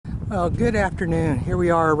Well, good afternoon. Here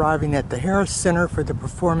we are arriving at the Harris Center for the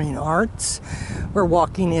Performing Arts. We're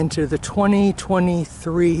walking into the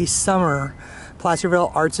 2023 Summer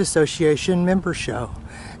Placerville Arts Association Member Show.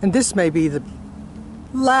 And this may be the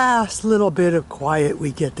last little bit of quiet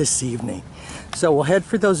we get this evening. So we'll head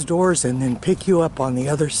for those doors and then pick you up on the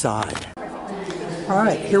other side. All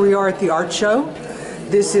right, here we are at the art show.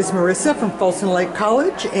 This is Marissa from Folsom Lake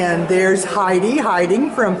College, and there's Heidi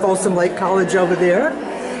hiding from Folsom Lake College over there.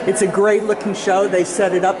 It's a great looking show. They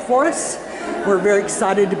set it up for us. We're very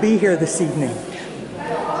excited to be here this evening.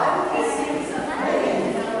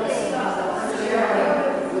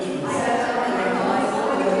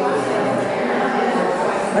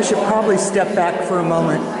 I should probably step back for a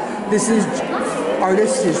moment.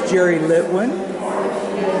 Artist is Jerry Litwin.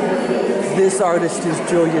 This artist is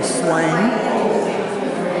Julia Swain.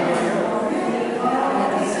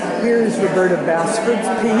 Here's Roberta Basford's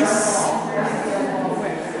piece.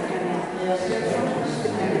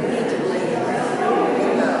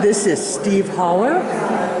 This is Steve Holler.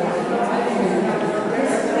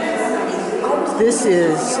 This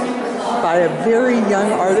is by a very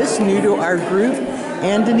young artist new to our group,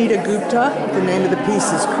 Andanita Gupta. The name of the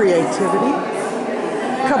piece is Creativity.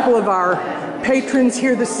 A couple of our patrons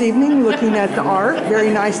here this evening looking at the art. Very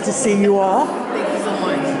nice to see you all. Thank you so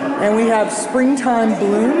much. And we have Springtime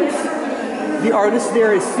Blooms. The artist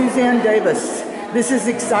there is Suzanne Davis. This is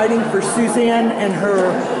exciting for Suzanne and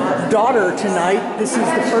her daughter tonight. This is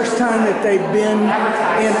the first time that they've been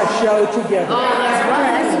in a show together. Oh,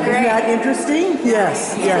 that's great. Isn't that interesting?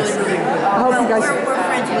 Yes, yes. Really, really I hope you guys... We're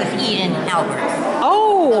friends with Eden Albert.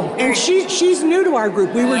 Oh, and she's new to our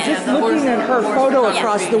group. We were just looking at her photo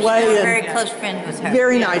across the way. We're And very close friends with her.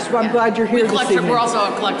 very nice. Well, I'm glad you're here this evening. We're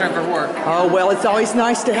also a collector of her work. Oh, well, it's always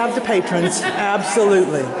nice to have the patrons.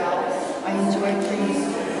 Absolutely.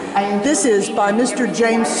 This is by Mr.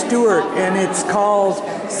 James Stewart, and it's called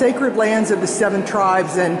Sacred Lands of the Seven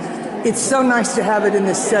Tribes, and it's so nice to have it in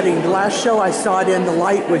this setting. The last show I saw it in, the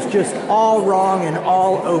light was just all wrong and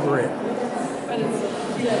all over it.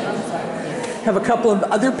 Have a couple of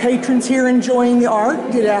other patrons here enjoying the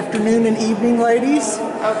art. Good afternoon and evening, ladies.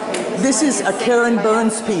 This is a Karen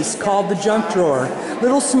Burns piece called The Junk Drawer. A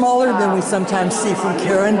little smaller than we sometimes see from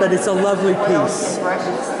Karen, but it's a lovely piece.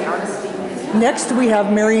 Next we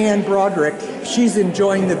have Marianne Broderick. She's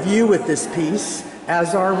enjoying the view with this piece,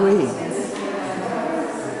 as are we.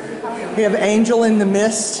 We have Angel in the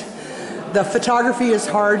Mist. The photography is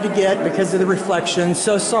hard to get because of the reflection,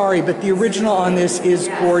 so sorry, but the original on this is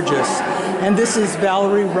gorgeous. And this is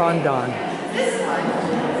Valerie Rondon.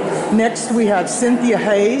 Next we have Cynthia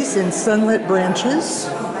Hayes in Sunlit Branches.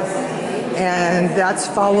 And that's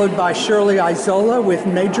followed by Shirley Isola with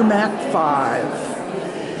Major Mac 5.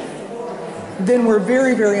 Then we're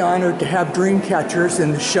very, very honored to have Dreamcatchers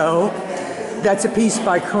in the show. That's a piece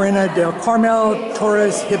by Corinna del Carmel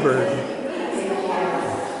Torres Hibbard.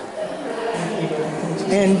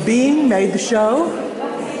 And Being made the show.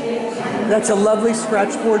 That's a lovely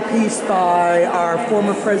scratchboard piece by our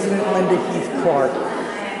former president, Linda Heath Clark.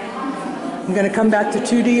 I'm going to come back to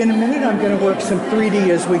 2D in a minute. I'm going to work some 3D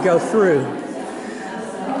as we go through.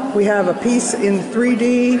 We have a piece in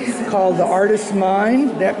 3D called The Artist's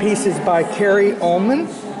Mind. That piece is by Carrie Ullman.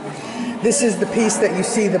 This is the piece that you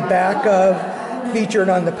see the back of featured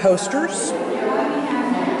on the posters.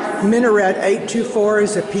 Minaret 824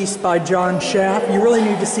 is a piece by John Schaff. You really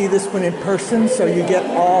need to see this one in person so you get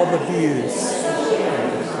all the views.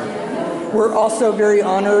 We're also very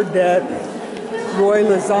honored that Roy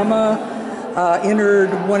Lazama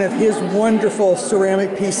entered one of his wonderful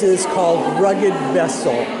ceramic pieces called Rugged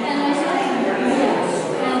Vessel.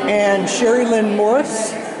 And Sherry Lynn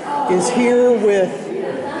Morris is here with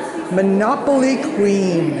Monopoly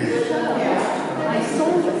Queen.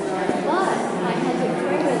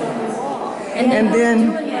 And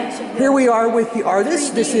then here we are with the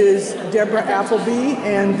artist. This is Deborah Appleby,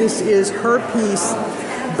 and this is her piece,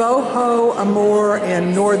 Boho, Amor,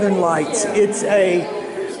 and Northern Lights. It's a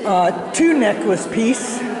two necklace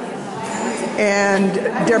piece, and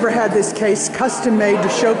Deborah had this case custom made to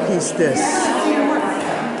showpiece this.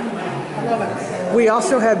 We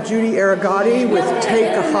also have Judy Aragati with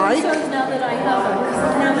Take a Hike.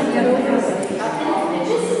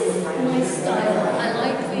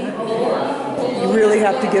 You really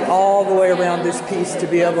have to get all the way around this piece to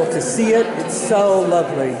be able to see it. It's so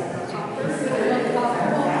lovely.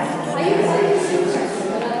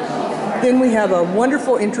 Then we have a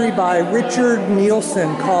wonderful entry by Richard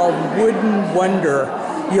Nielsen called Wooden Wonder.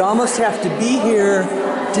 You almost have to be here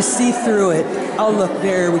to see through it. Oh, look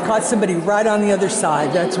there. We caught somebody right on the other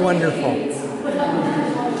side. That's wonderful.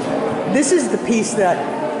 This is the piece that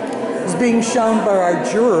is being shown by our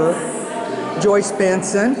juror, Joyce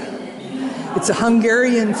Benson. It's a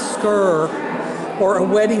Hungarian skur, or a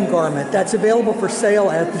wedding garment, that's available for sale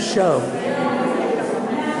at the show.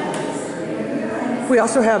 We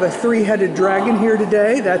also have a three-headed dragon here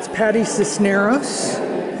today. That's Patty Cisneros.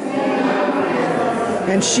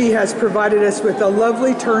 And she has provided us with a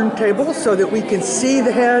lovely turntable so that we can see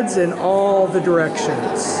the heads in all the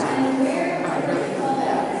directions.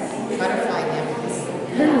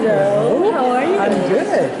 Hello. How are you? I'm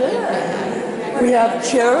good. We have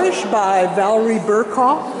Cherish by Valerie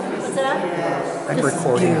Burkhoff. I'm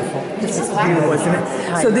recording. This is beautiful, isn't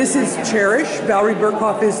it? So this is Cherish. Valerie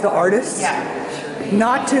Burkhoff is the artist.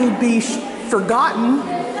 Not to be forgotten,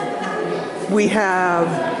 we have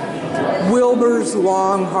Wilbur's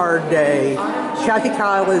Long Hard Day. Kathy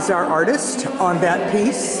Kyle is our artist on that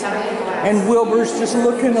piece. And Wilbur's just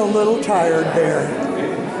looking a little tired there.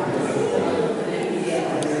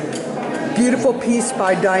 Beautiful piece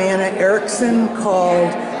by Diana Erickson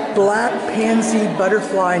called Black Pansy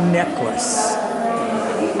Butterfly Necklace.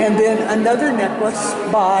 And then another necklace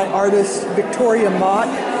by artist Victoria Mott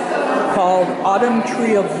called Autumn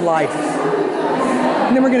Tree of Life.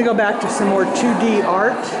 And then we're going to go back to some more 2D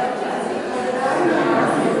art.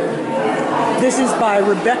 This is by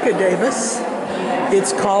Rebecca Davis.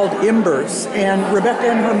 It's called Embers. And Rebecca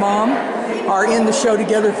and her mom are in the show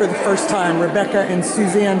together for the first time, Rebecca and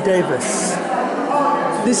Suzanne Davis.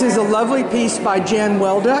 This is a lovely piece by Jan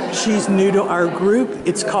Welda. She's new to our group.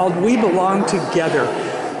 It's called We Belong Together.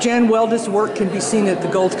 Jan Welda's work can be seen at the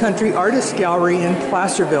Gold Country Artist Gallery in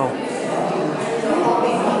Placerville.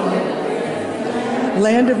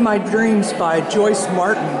 Land of My Dreams by Joyce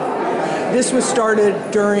Martin. This was started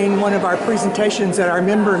during one of our presentations at our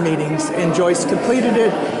member meetings, and Joyce completed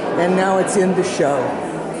it, and now it's in the show.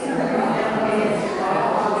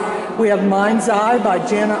 We have Mind's Eye by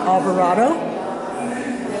Jana Alvarado.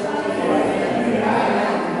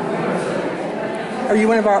 Are you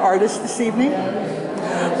one of our artists this evening?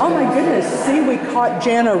 Oh my goodness, see, we caught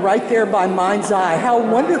Jana right there by Mind's Eye. How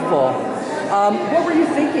wonderful. What were you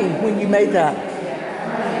thinking when you made that?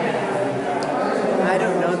 I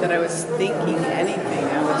don't know that I was thinking anything.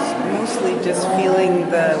 I was mostly just feeling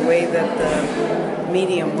the way that the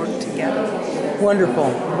medium worked together. Wonderful,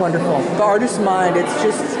 wonderful. The artist's mind, it's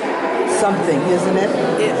just something, isn't it?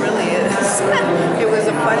 It really is. It was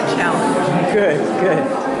a fun challenge. Good, good.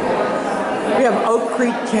 We have Oak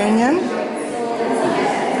Creek Canyon.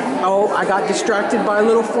 Oh, I got distracted by a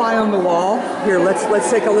little fly on the wall. Here, let's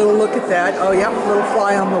take a little look at that. Oh, yep, a little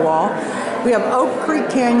fly on the wall. We have Oak Creek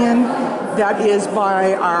Canyon. That is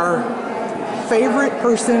by our favorite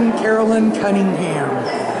person, Carolyn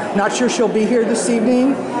Cunningham. Not sure she'll be here this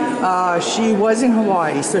evening. She was in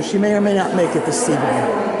Hawaii, so she may or may not make it this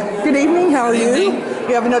evening. Good evening, how are you?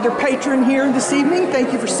 We have another patron here this evening.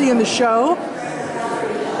 Thank you for seeing the show.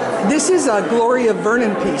 This is a Gloria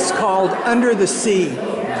Vernon piece called Under the Sea.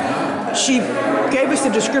 She gave us a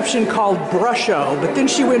description called brusho, but then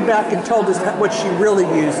she went back and told us what she really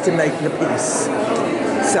used to make the piece.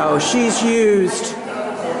 So she's used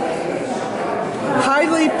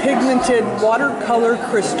highly pigmented watercolor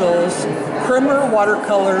crystals, primer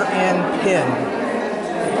watercolor, and pen.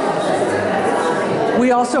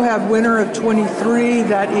 We also have Winter of 23,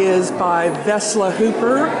 that is by Vesla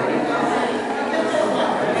Hooper.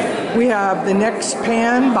 We have The Next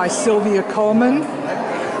Pan by Sylvia Coleman.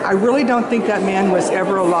 I really don't think that man was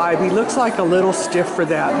ever alive. He looks like a little stiff for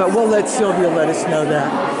that, but we'll let Sylvia let us know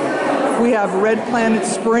that. We have Red Planet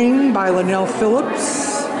Spring by Linnell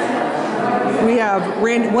Phillips. We have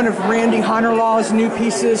one of Randy Honorlaw's new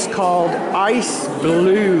pieces called Ice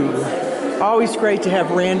Blue. Always great to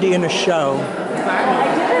have Randy in a show.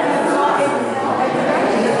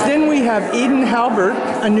 Then we have Eden Halbert,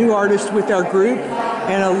 a new artist with our group,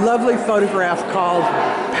 and a lovely photograph called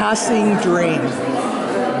Passing Dream.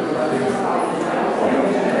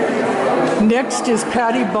 Next is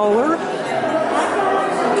Patty Bowler.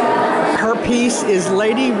 Her piece is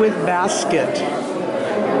Lady with Basket.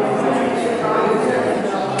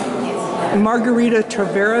 Margarita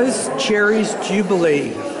Tavares, Cherry's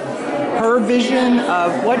Jubilee. Her vision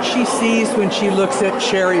of what she sees when she looks at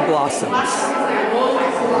cherry blossoms.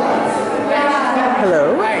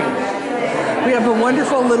 Hello. We have a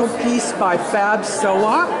wonderful little piece by Fab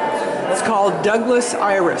Sowa. It's called Douglas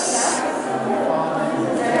Iris.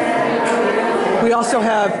 We also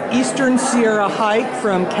have Eastern Sierra Hike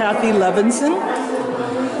from Kathy Levinson.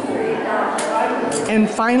 And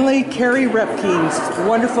finally, Carrie Repke's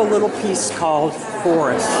wonderful little piece called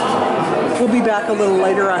Forest. We'll be back a little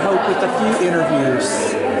later, I hope, with a few interviews.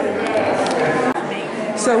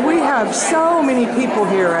 So we have so many people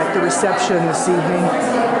here at the reception this evening.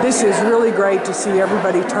 This is really great to see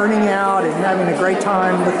everybody turning out and having a great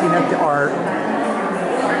time looking at the art.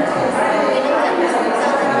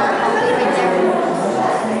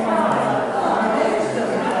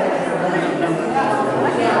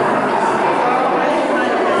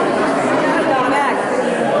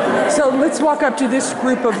 So let's walk up to this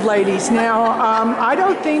group of ladies. Now, I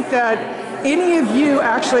don't think that any of you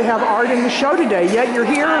actually have art in the show today, yet you're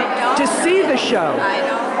here to see the show. I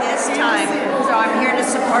don't this time, so I'm here to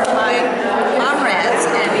support my comrades,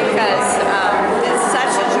 and because it's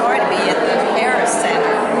such a joy to be at the Harris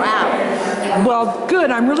Center. Wow. Well, good.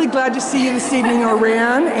 I'm really glad to see you this evening,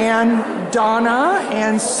 Oran and Donna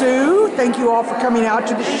and Sue. Thank you all for coming out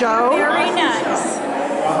to the show. Very nice.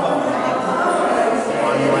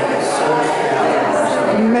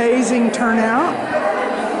 Amazing turnout.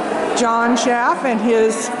 John Schaff and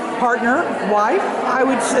his partner, wife, I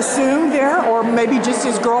would assume there, or maybe just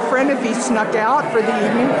his girlfriend if he snuck out for the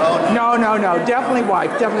evening. No, definitely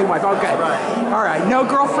wife, definitely wife. Okay. All right, no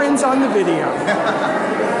girlfriends on the video.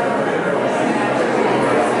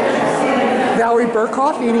 Valerie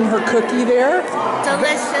Burkhoff eating her cookie there.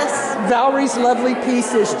 Delicious. Valerie's lovely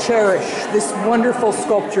piece is Cherish, this wonderful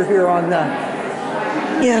sculpture here on the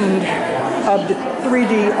end of the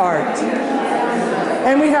 3D art.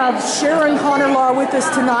 And we have Sharon Honor-Law with us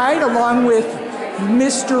tonight, along with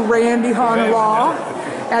Mr. Randy Honor-Law.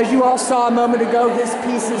 As you all saw a moment ago, this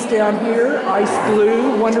piece is down here, ice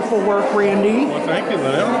blue. Wonderful work, Randy. Well, thank you,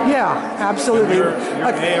 Lynn. Yeah, absolutely. Your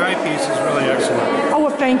AI piece is really excellent. Oh,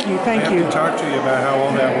 well, thank you, thank you. I have to talk to you about how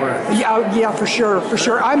all that works. Yeah, for sure, for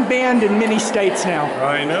sure. I'm banned in many states now.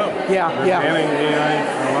 I know. Yeah. You're banning AI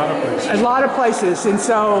in a lot of places. A lot of places, and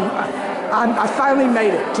so I finally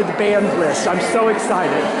made it to the banned list. I'm so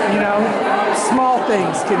excited. You know, small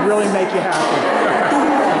things can really make you happy.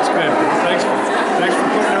 That's good. Thanks for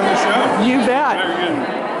putting on the show. You bet. Very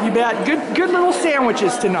good. You bet. Good little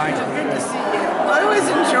sandwiches tonight. Good to see you. Well, I always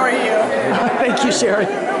enjoy you. Thank you, Sherry.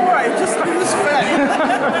 Don't worry, just do this funny.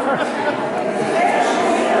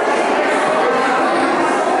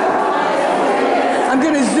 I'm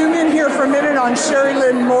going to zoom in here for a minute on Sherry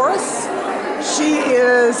Lynn Morris. She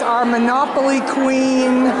is our Monopoly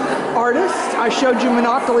Queen artist. I showed you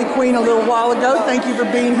Monopoly Queen a little while ago. Thank you for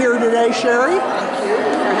being here today, Sherry. Thank you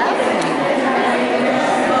for having me.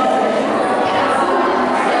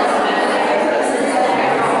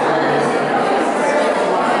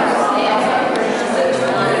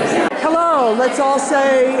 Hello, let's all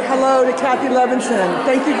say hello to Kathy Levinson.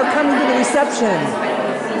 Thank you for coming to the reception.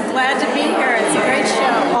 Glad to be here. It's a great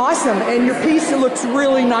show. Awesome, and your piece looks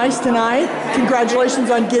really nice tonight. Congratulations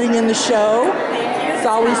on getting in the show. It's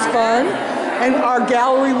always fun. And our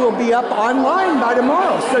gallery will be up online by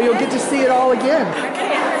tomorrow, so you'll get to see it all again.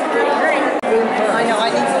 I know, I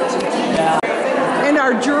need some. And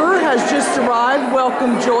our juror has just arrived.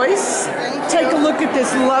 Welcome, Joyce. Take a look at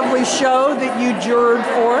this lovely show that you jured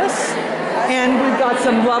for us. And we've got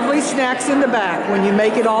some lovely snacks in the back when you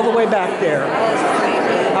make it all the way back there.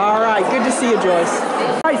 All right, good to see you, Joyce.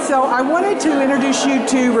 All right, so I wanted to introduce you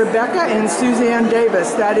to Rebecca and Suzanne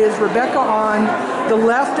Davis. That is Rebecca on the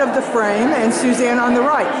left of the frame and Suzanne on the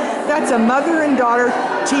right. That's a mother and daughter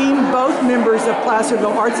team, both members of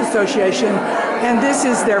Placerville Arts Association, and this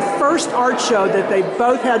is their first art show that they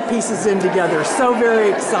both had pieces in together. So very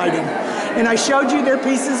exciting. And I showed you their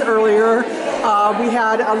pieces earlier. We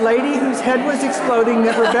had a lady whose head was exploding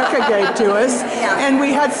that Rebecca gave to us, and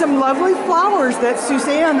we had some lovely flowers that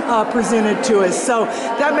Suzanne presented to us. So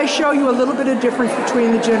that may show you a little bit of difference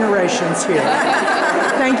between the generations here.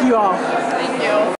 Thank you all.